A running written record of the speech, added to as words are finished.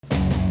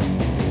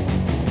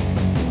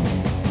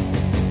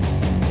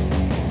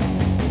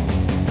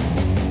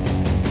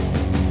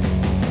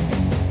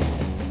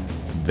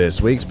This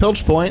week's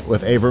Pilch Point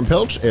with Avram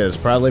Pilch is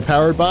proudly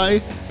powered by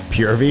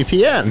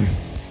PureVPN.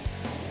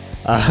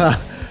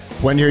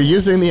 When you're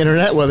using the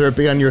internet, whether it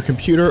be on your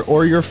computer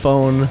or your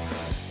phone,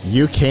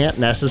 you can't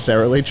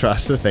necessarily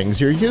trust the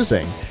things you're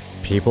using.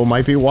 People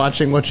might be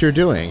watching what you're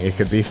doing. It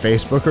could be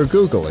Facebook or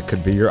Google. It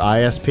could be your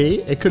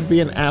ISP. It could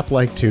be an app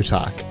like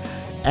TuTalk.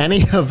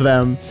 Any of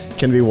them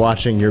can be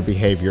watching your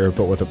behavior,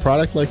 but with a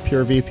product like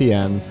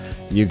PureVPN,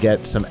 you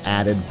get some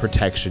added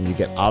protection. You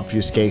get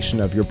obfuscation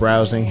of your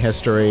browsing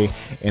history.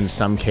 In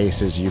some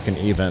cases, you can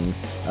even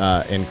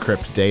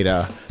encrypt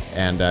data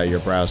and your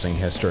browsing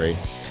history.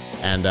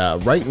 And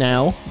right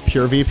now,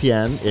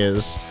 PureVPN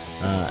is,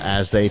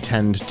 as they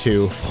tend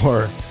to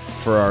for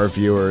our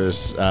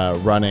viewers,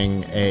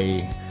 running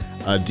a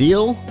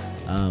deal.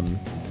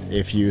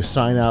 If you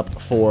sign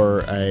up for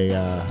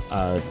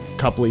a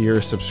couple of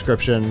year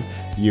subscription,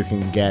 you can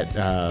get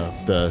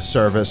the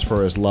service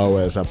for as low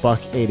as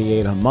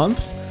 $1.88 a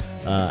month,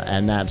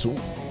 and that's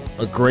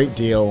a great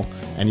deal.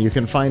 And you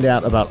can find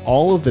out about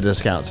all of the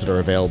discounts that are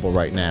available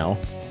right now,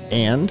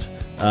 and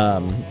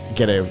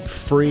get a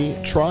free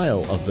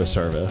trial of the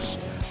service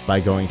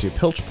by going to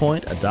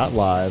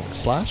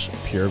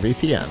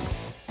pilchpoint.live/purevpn.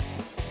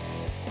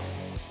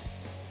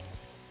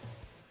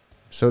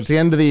 So it's the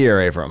end of the year,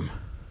 Avram.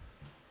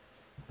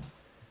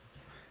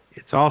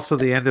 It's also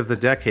the end of the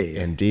decade.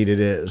 Indeed it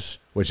is,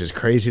 which is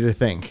crazy to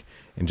think.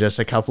 In just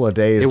a couple of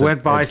days, it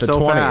went by so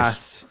 20s.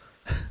 fast.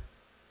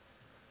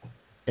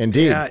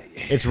 Indeed. Yeah,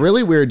 it's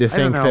really weird to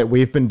think that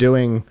we've been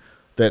doing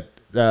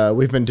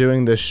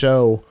this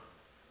show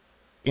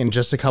in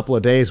just a couple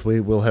of days. We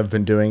will have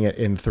been doing it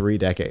in 3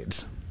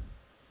 decades.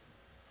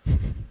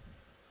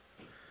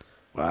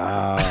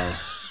 Wow.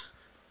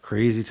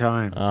 Crazy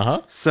time.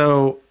 Uh-huh.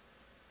 So,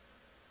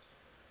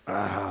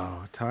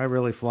 wow, time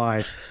really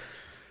flies.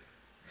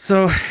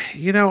 So,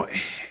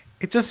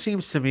 it just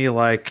seems to me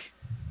like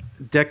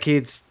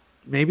decades,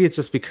 maybe it's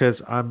just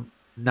because I'm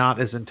not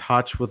as in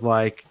touch with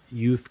like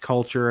youth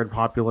culture and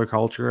popular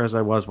culture as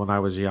I was when I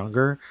was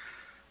younger.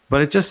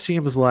 But it just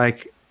seems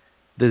like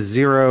the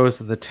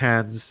zeros and the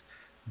tens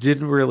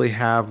didn't really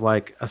have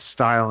like a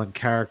style and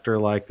character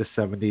like the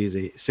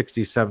 70s, 60s,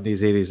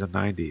 70s, 80s, and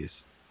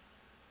 90s.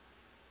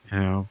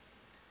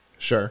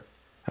 Sure.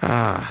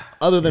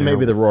 Other than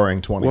maybe the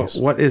Roaring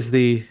 20s. What is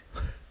the...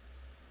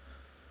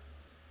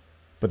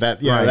 But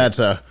that, right. That's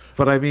a...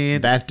 But I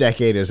mean... That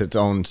decade is its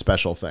own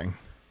special thing.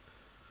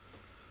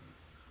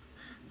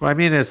 What I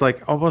mean is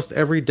like almost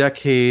every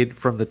decade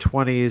from the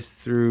 20s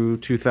through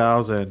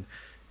 2000,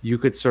 you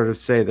could sort of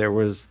say there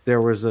was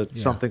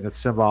something that's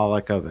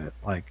symbolic of it.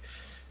 Like,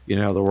 the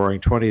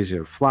Roaring 20s, you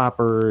have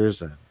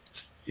flappers and,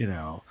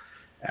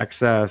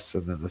 excess,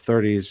 and then the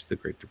 30s, the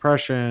Great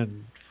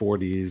Depression,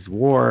 40s,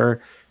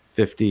 war,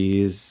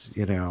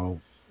 50s,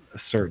 a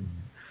certain...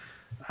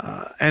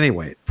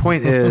 anyway,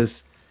 point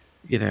is...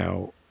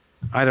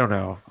 I don't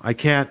know. I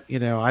can't,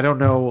 I don't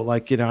know.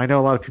 Like, I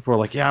know a lot of people are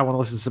like, yeah, I want to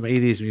listen to some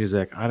 80s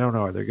music. I don't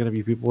know. Are there going to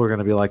be people who are going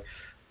to be like,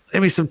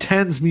 give me some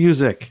 10s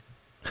music.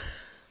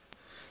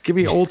 Give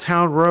me Old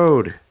Town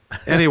Road.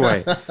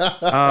 Anyway.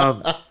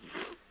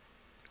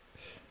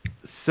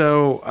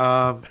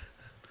 So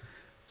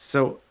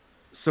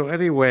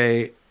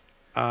anyway,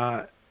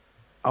 a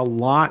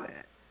lot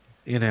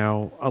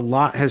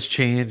has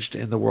changed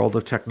in the world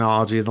of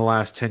technology in the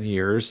last 10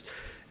 years.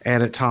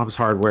 And at Tom's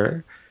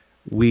Hardware,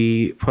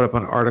 we put up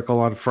an article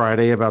on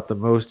Friday about the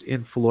most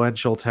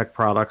influential tech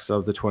products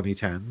of the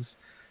 2010s.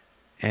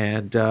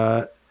 And,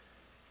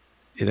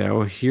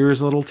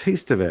 here's a little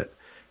taste of it.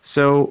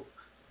 So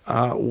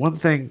one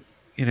thing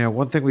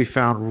we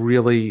found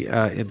really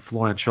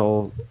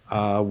influential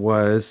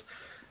was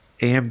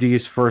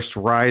AMD's first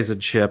Ryzen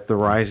chip, the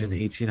Ryzen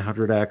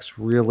 1800X,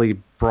 really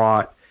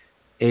brought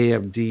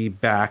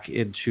AMD back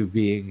into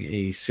being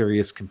a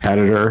serious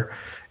competitor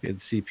in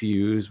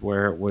CPUs,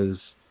 where it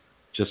was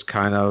just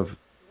kind of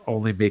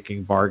only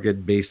making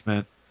bargain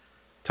basement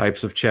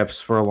types of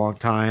chips for a long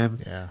time.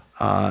 Yeah.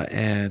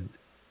 And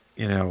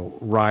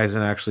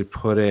Ryzen actually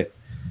put it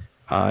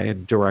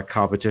in direct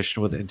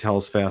competition with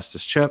Intel's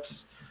fastest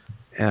chips.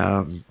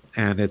 And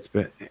it's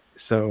been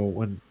so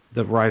when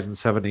the Ryzen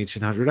 7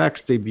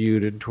 1800X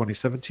debuted in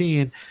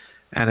 2017,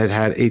 and it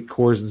had 8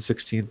 cores and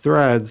 16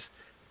 threads,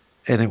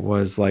 and it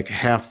was like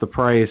half the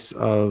price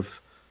of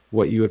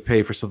what you would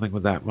pay for something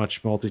with that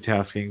much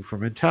multitasking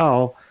from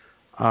Intel.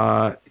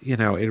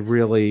 It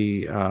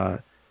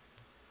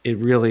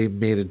really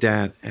made a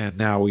dent, and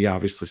now we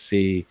obviously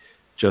see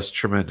just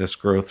tremendous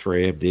growth for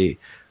AMD.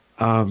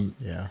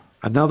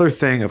 Another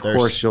thing, of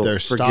course, you'll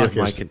forgive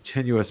my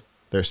continuous...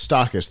 Their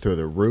stock is through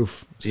the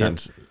roof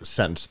since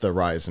the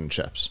Ryzen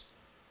chips.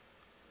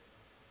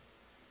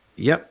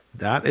 Yep,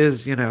 that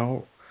is,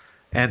 and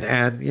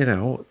in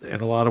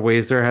a lot of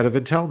ways they're ahead of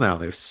Intel now.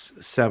 They have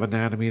 7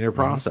 nanometer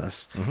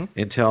process. Mm-hmm.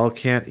 Intel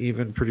can't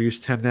even produce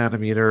 10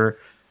 nanometer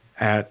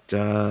at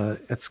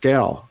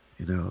scale.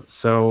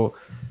 So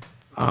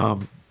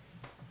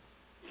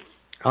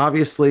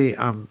obviously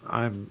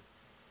I'm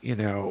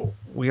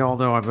we all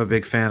know I'm a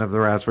big fan of the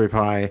Raspberry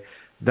Pi.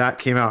 That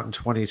came out in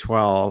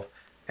 2012,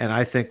 and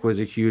I think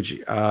was a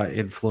huge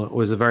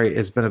influence.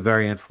 It's been a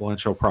very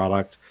influential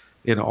product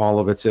in all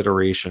of its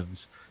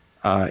iterations.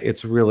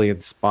 It's really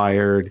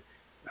inspired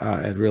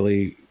and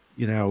really,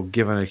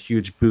 given a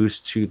huge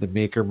boost to the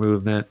maker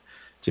movement,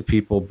 to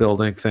people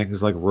building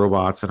things like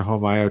robots and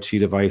home IoT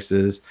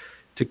devices,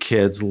 to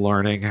kids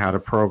learning how to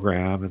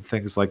program and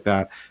things like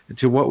that, and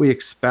to what we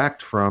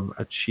expect from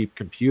a cheap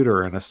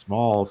computer and a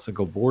small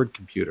single board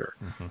computer.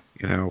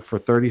 For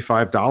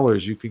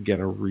 $35, you can get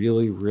a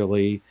really,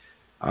 really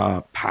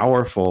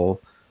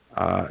powerful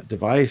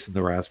device in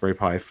the Raspberry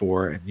Pi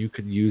 4, and you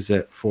can use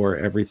it for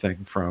everything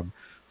from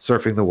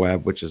surfing the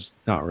web, which is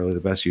not really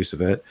the best use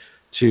of it,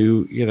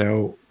 to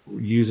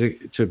using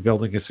to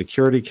building a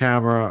security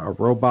camera, a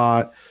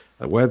robot,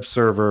 a web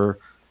server.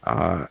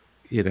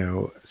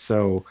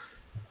 So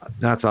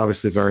that's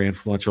obviously a very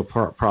influential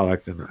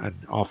product and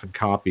often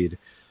copied.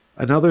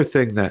 Another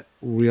thing that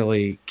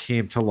really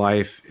came to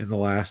life in the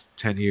last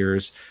 10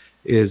 years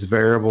is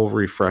variable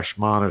refresh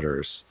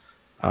monitors.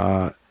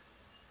 It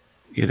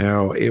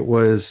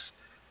was,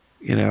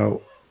 in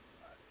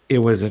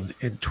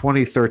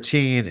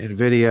 2013,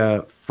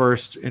 NVIDIA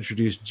first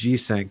introduced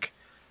G-Sync,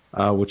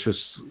 which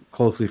was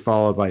closely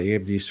followed by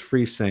AMD's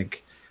FreeSync.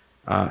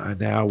 And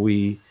now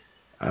we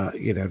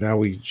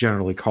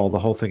generally call the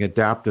whole thing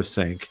adaptive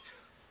sync.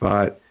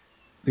 But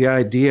the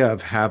idea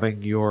of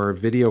having your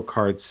video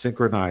card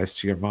synchronized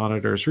to your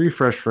monitor's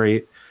refresh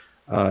rate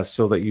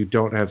so that you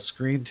don't have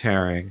screen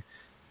tearing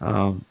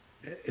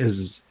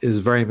is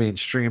very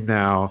mainstream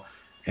now.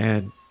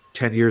 And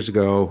 10 years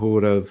ago, who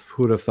would have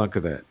thunk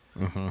of it?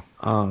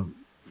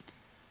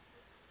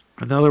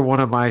 Another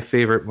one of my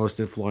favorite, most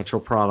influential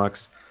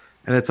products,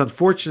 and it's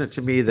unfortunate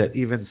to me that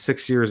even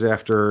 6 years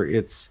after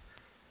its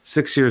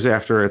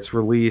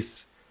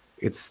release,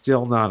 it's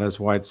still not as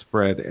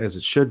widespread as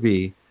it should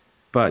be.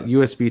 But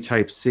USB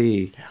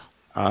Type-C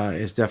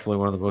is definitely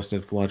one of the most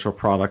influential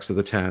products of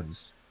the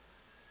tens.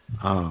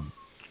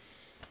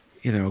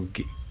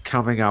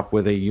 Coming up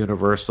with a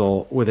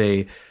universal, with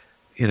a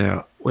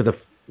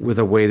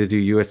way to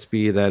do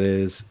USB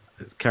that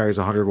carries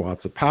 100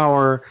 watts of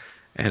power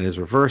and is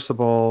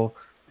reversible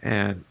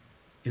and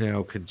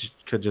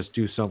could just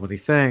do so many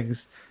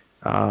things.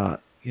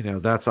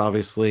 That's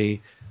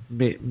obviously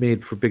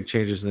made for big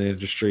changes in the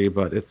industry,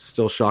 but it's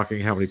still shocking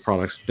how many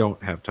products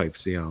don't have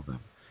Type-C on them.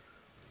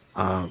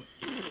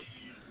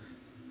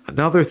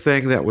 Another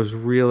thing that was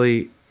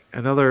really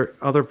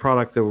other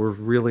product that was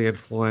really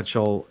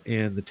influential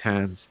in the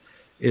tens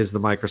is the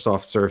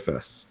Microsoft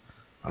Surface.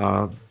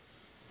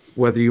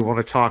 Whether you want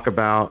to talk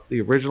about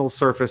the original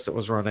Surface that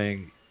was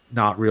running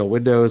not real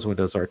Windows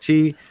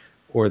RT,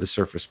 or the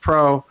Surface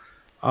Pro,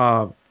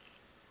 the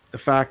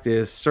fact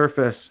is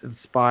Surface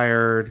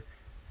inspired,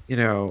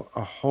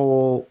 a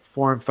whole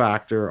form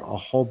factor, a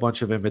whole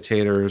bunch of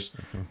imitators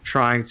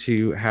trying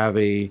to have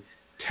a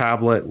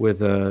tablet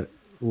with a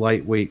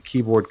lightweight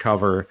keyboard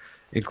cover,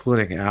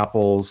 including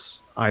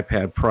Apple's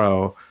iPad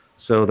Pro.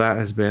 So that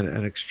has been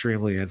an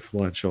extremely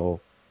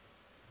influential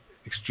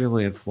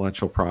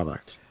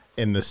product.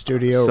 In the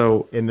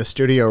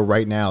studio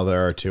right now,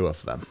 there are two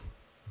of them.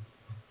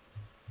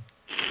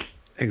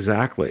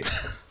 Exactly.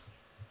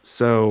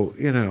 So,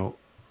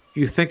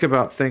 you think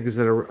about things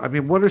that are,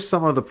 what are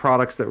some of the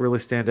products that really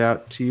stand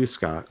out to you,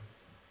 Scott?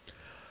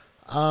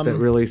 That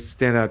really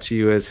stand out to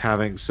you as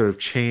having sort of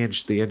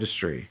changed the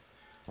industry?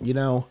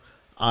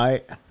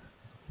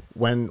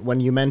 When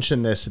you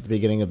mentioned this at the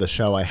beginning of the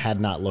show, I had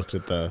not looked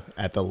at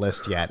the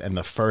list yet, and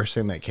the first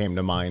thing that came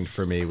to mind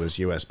for me was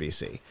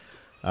USB-C.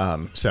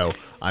 So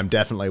I'm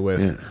definitely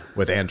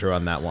with Andrew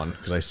on that one,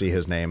 because I see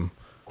his name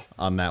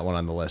on that one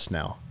on the list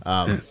now.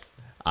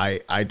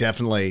 I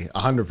definitely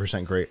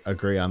 100%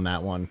 agree on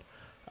that one.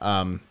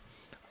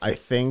 I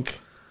think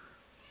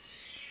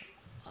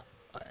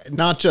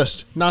not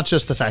just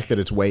the fact that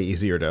it's way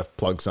easier to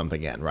plug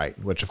something in, right?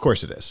 Which of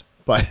course it is,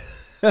 but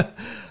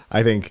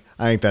I think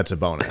that's a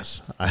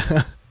bonus.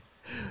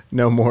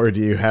 No more do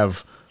you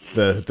have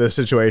the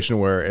situation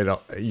where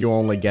you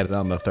only get it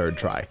on the third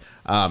try,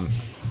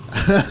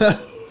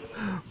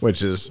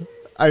 which is,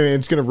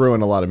 it's going to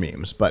ruin a lot of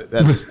memes, but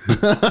that's.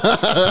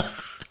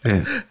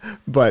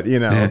 But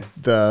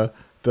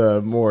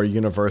the more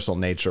universal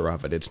nature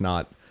of it, it's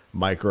not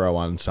micro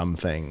on some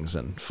things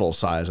and full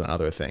size on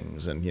other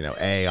things, and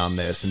A on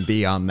this and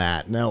B on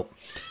that. Nope,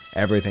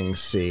 everything's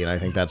C, and I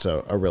think that's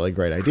a really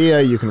great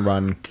idea. You can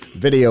run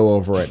video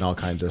over it and all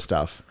kinds of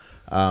stuff.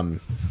 But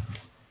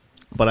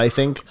I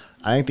think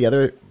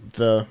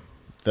the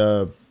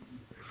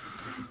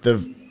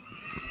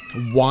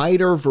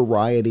wider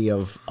variety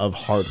of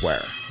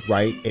hardware,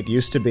 right? It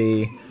used to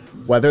be,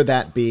 whether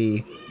that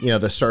be,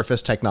 the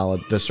Surface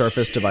technology, the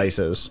Surface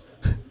devices.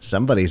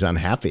 Somebody's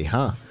unhappy,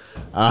 huh?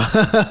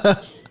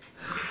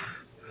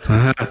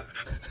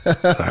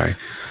 Sorry.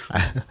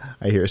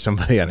 I hear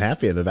somebody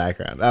unhappy in the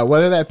background.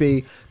 Whether that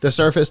be the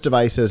Surface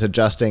devices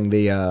adjusting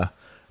the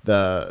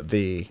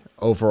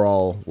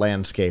overall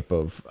landscape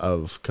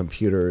of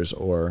computers,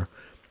 or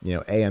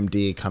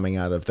AMD coming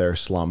out of their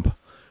slump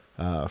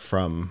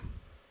from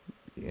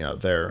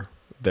their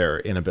their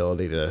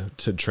inability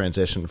to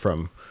transition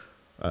from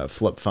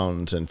flip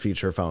phones and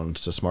feature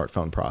phones to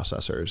smartphone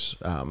processors.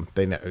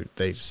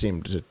 They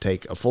seem to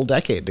take a full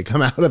decade to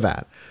come out of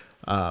that.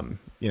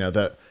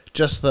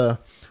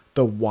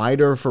 The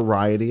wider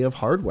variety of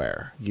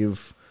hardware.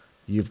 You've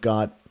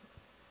got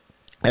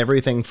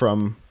everything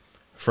from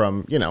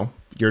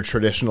your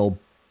traditional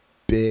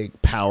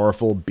big,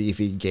 powerful,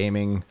 beefy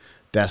gaming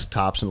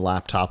desktops and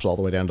laptops all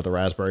the way down to the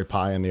Raspberry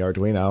Pi and the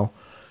Arduino.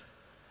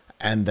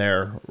 And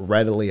they're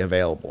readily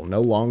available.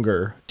 No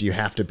longer do you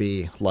have to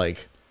be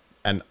like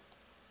an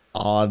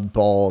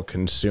oddball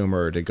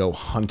consumer to go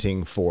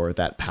hunting for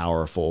that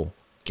powerful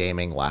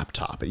gaming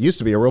laptop. It used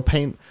to be a real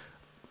pain.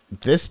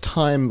 This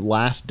time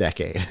last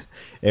decade,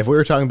 if we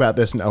were talking about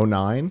this in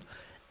 2009,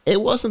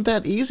 it wasn't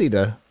that easy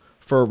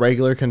for a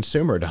regular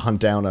consumer to hunt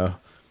down a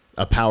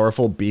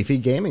powerful, beefy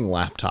gaming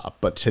laptop.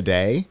 But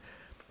today,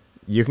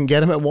 you can get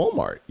them at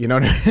Walmart. You know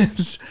what I mean?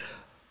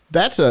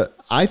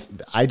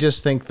 I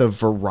just think the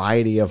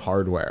variety of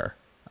hardware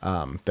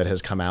that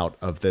has come out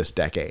of this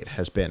decade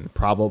has been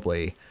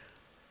probably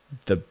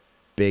the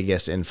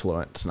biggest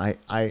influence. And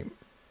I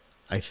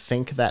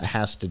think that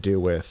has to do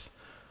with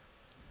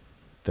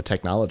the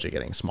technology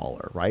getting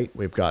smaller, right?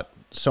 We've got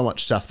so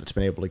much stuff that's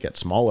been able to get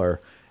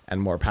smaller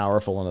and more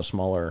powerful in a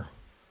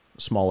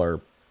smaller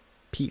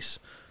piece.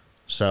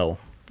 So,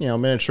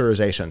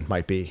 miniaturization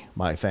might be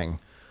my thing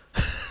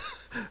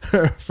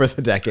for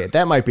the decade.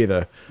 That might be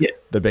the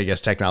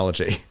biggest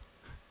technology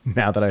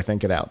now that I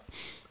think it out.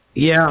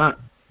 Yeah.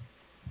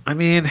 I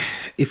mean,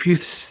 if you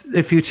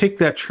take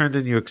that trend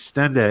and you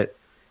extend it,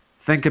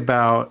 think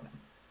about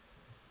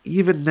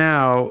even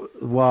now,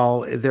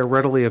 while they're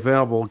readily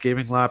available,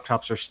 gaming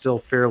laptops are still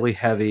fairly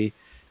heavy,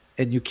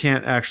 and you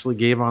can't actually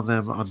game on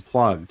them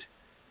unplugged.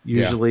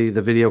 Usually,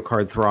 the video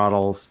card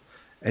throttles,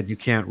 and you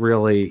can't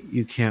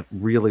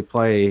really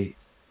play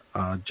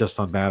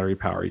just on battery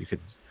power. You could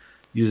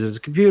use it as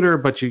a computer,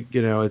 but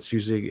it's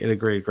usually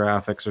integrated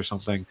graphics or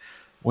something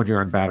when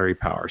you're on battery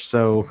power.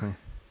 So,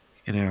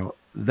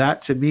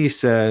 that to me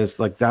says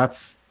like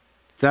that's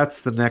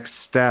the next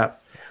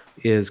step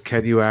is,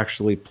 can you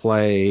actually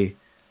play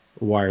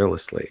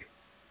wirelessly?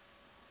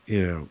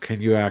 Can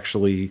you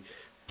actually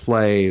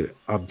play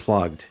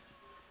unplugged?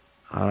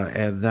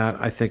 And that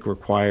I think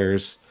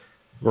requires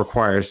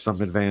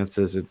some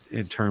advances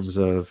in terms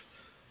of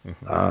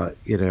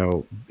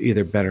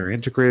either better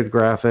integrated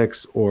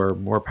graphics or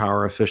more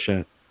power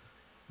efficient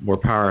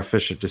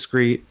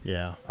discrete.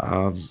 Yeah.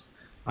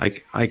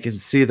 I can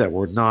see that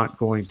we're not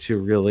going to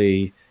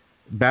really,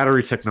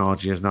 battery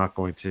technology is not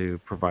going to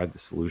provide the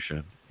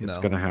solution. It's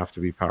going to have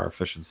to be power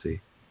efficiency.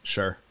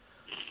 Sure.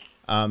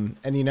 And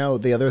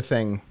the other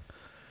thing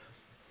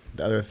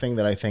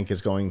that I think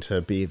is going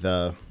to be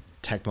the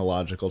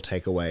technological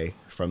takeaway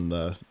from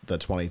the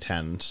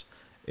 2010s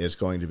is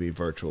going to be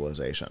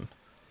virtualization.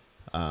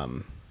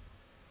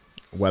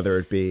 Whether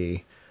it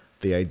be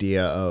the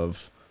idea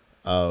of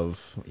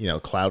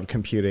cloud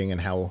computing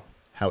and how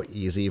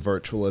easy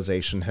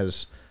virtualization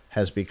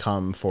has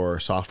become for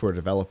software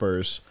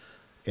developers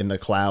in the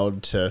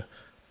cloud to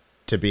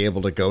be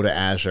able to go to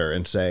Azure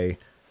and say,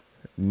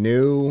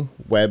 new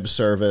web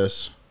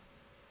service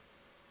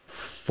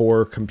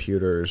for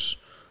computers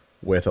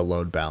with a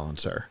load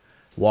balancer.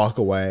 Walk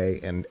away,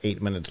 and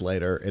 8 minutes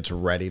later, it's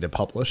ready to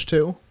publish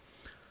to.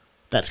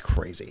 That's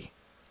crazy.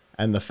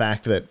 And the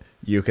fact that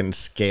you can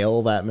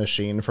scale that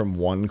machine from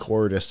 1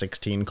 core to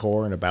 16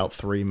 core in about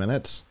 3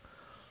 minutes,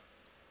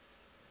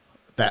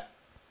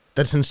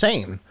 that's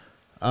insane.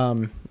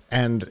 And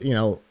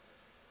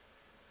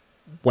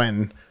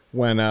when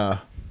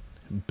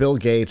Bill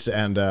Gates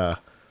and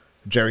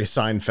Jerry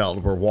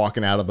Seinfeld were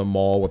walking out of the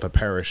mall with a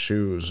pair of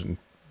shoes, and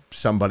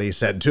somebody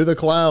said, "To the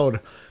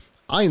cloud,"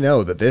 I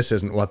know that this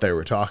isn't what they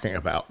were talking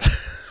about.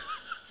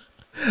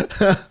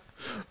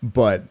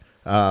 But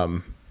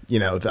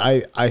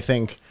I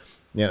think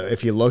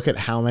if you look at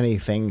how many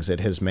things it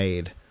has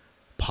made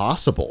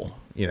possible,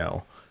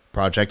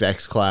 Project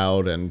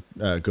xCloud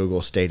and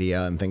Google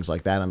Stadia and things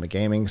like that on the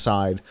gaming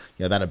side,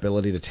 that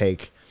ability to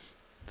take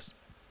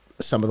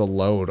some of the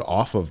load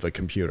off of the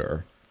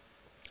computer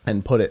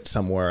and put it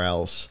somewhere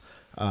else.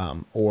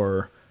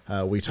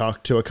 We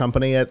talked to a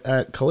company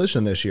at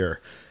Collision this year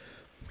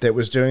that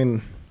was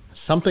doing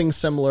something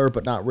similar,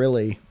 but not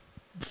really,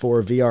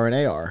 for VR and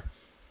AR,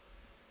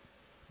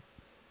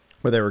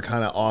 where they were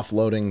kind of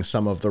offloading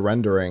some of the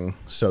rendering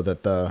so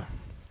that the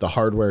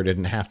hardware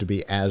didn't have to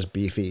be as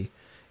beefy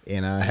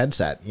in a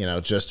headset.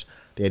 Just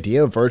the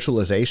idea of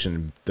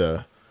virtualization,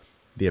 the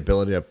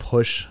ability to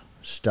push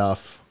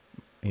stuff,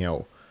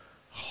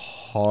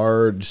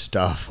 hard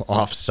stuff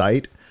off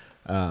site,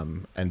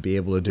 and be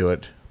able to do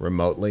it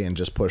remotely and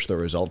just push the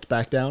results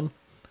back down.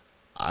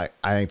 I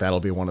think that'll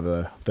be one of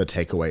the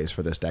takeaways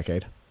for this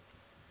decade.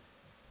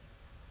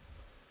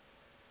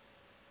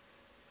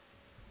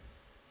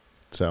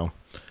 So,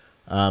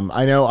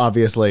 I know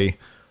obviously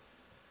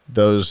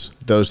those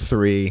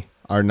three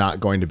are not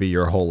going to be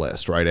your whole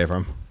list, right,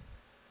 Avram?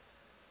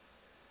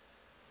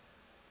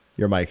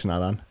 Your mic's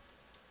not on.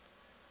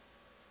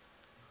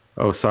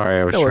 Oh, sorry,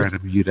 I was No trying worries.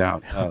 to mute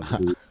out the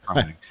Bluetooth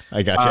running.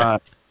 I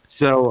gotcha.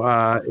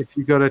 Uh, if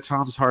you go to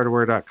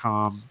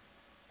tomshardware.com,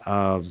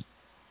 um,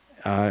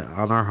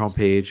 on our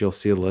homepage, you'll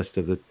see a list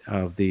of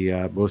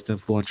the most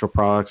influential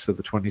products of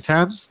the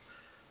 2010s,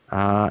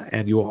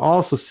 and you will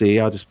also see.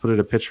 I'll just put in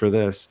a pitch for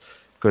this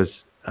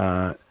because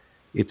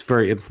it's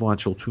very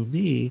influential to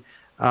me.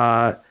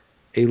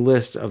 A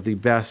list of the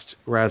best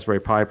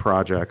Raspberry Pi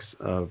projects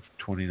of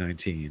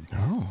 2019,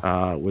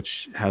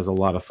 which has a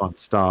lot of fun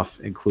stuff,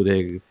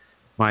 including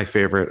my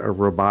favorite, a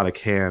robotic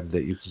hand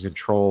that you can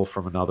control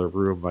from another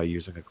room by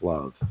using a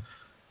glove.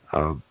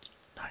 Nice.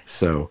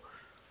 So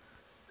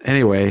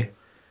anyway,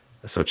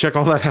 so check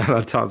all that out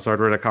on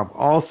tomshardware.com.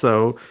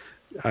 Also,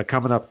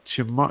 coming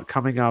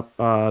up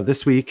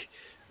this week,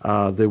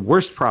 the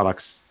worst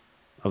products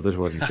of the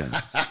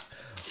 2010s.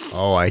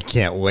 Oh, I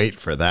can't wait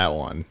for that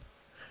one.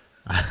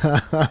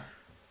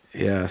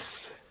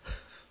 Yes.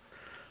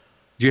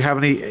 Do you have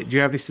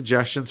any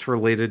suggestions for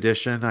late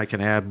edition? I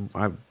can add.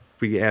 I'll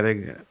be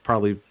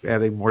probably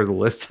adding more to the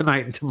list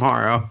tonight and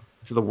tomorrow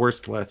to the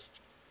worst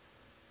list.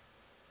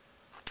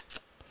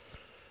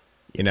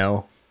 You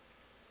know,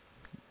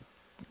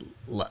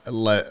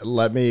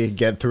 let me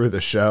get through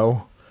the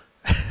show.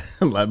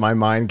 Let my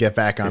mind get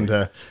back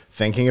onto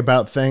thinking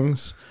about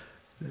things.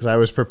 Because I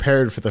was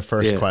prepared for the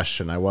first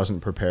question. I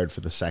wasn't prepared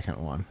for the second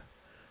one.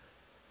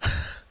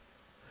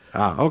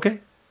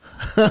 Okay.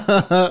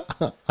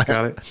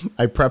 Got it.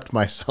 I prepped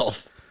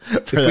myself.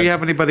 If we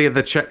have anybody in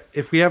the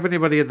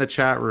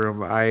chat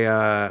room,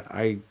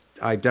 I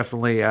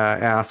definitely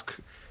ask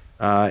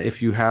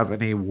if you have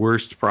any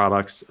worst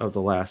products of the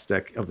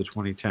of the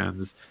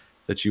 2010s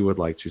that you would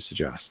like to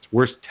suggest.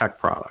 Worst tech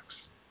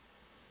products.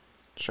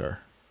 Sure.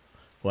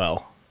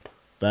 Well,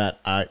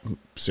 I'm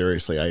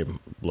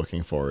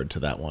looking forward to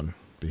that one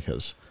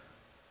because,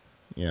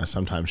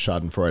 sometimes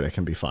Schadenfreude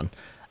can be fun.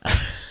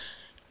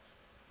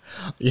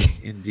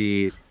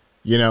 Indeed.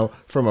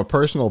 From a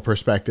personal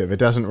perspective, it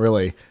doesn't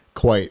really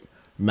quite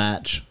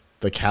match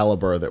the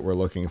caliber that we're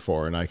looking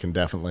for, and I can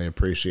definitely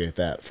appreciate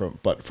that.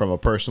 But from a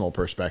personal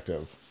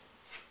perspective,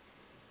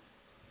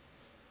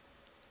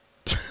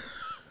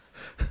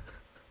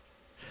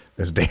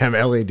 this damn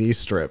LED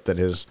strip that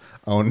has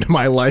owned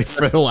my life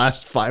for the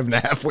last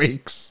 5.5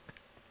 weeks.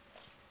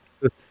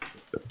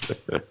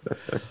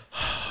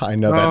 I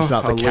know that's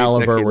not the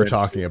caliber we're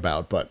talking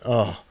about, but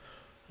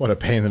what a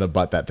pain in the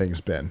butt that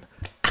thing's been.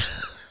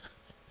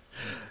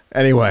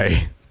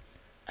 Anyway,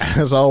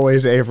 as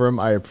always, Avram,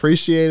 I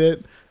appreciate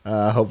it.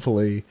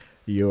 Hopefully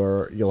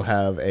you'll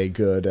have a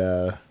good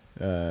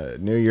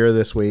New Year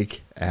this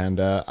week, and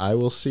I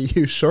will see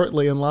you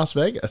shortly in Las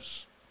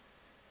Vegas.